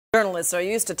Journalists are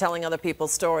used to telling other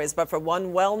people's stories, but for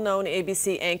one well-known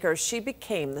ABC anchor, she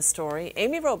became the story.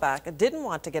 Amy Robach didn't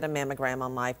want to get a mammogram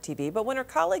on live TV, but when her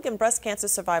colleague and breast cancer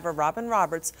survivor Robin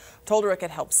Roberts told her it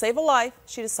could help save a life,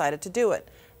 she decided to do it,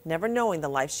 never knowing the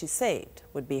life she saved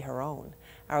would be her own.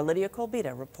 Our Lydia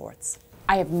Colbita reports.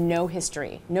 I have no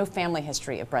history, no family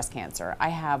history of breast cancer. I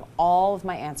have all of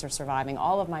my aunts are surviving,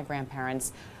 all of my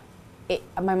grandparents.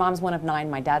 My mom's one of 9,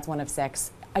 my dad's one of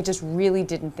 6. I just really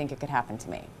didn't think it could happen to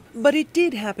me. But it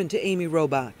did happen to Amy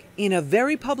Robach. In a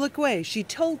very public way, she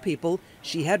told people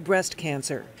she had breast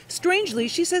cancer. Strangely,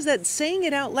 she says that saying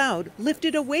it out loud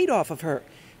lifted a weight off of her,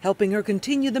 helping her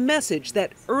continue the message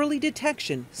that early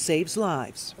detection saves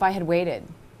lives. If I had waited,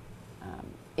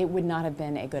 it would not have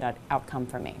been a good outcome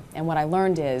for me. And what I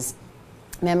learned is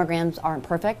mammograms aren't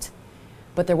perfect,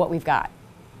 but they're what we've got.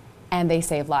 And they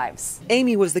save lives.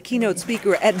 Amy was the keynote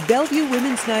speaker at Bellevue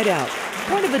Women's Night Out,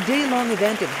 part of a day-long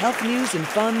event of health news and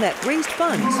fun that raised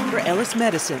funds for Ellis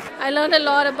Medicine. I learned a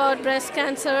lot about breast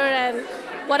cancer and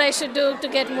what I should do to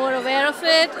get more aware of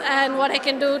it and what I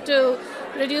can do to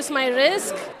reduce my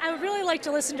risk. I would really like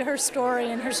to listen to her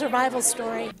story and her survival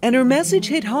story. And her message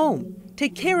hit home.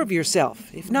 Take care of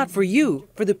yourself, if not for you,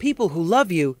 for the people who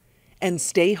love you, and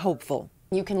stay hopeful.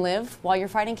 You can live while you're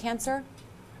fighting cancer,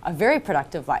 a very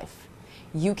productive life.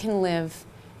 You can live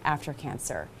after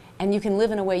cancer, and you can live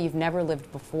in a way you've never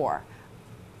lived before.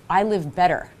 I live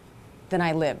better than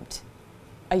I lived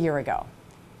a year ago,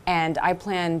 and I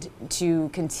planned to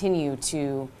continue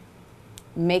to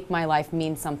make my life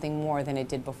mean something more than it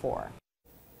did before.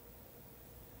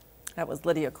 That was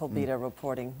Lydia Colbita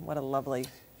reporting. What a lovely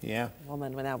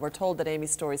woman. Now, we're told that Amy's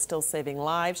story is still saving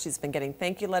lives. She's been getting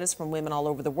thank you letters from women all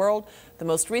over the world. The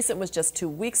most recent was just 2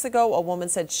 weeks ago. A woman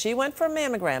said she went for a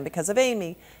mammogram because of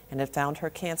Amy and had found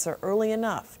her cancer early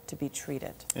enough to be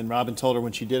treated. And Robin told her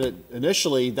when she did it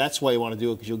initially, that's why you want to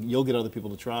do it, because you'll get other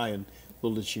people to try, and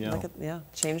little did she know. Yeah,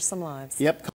 change some lives. Yep.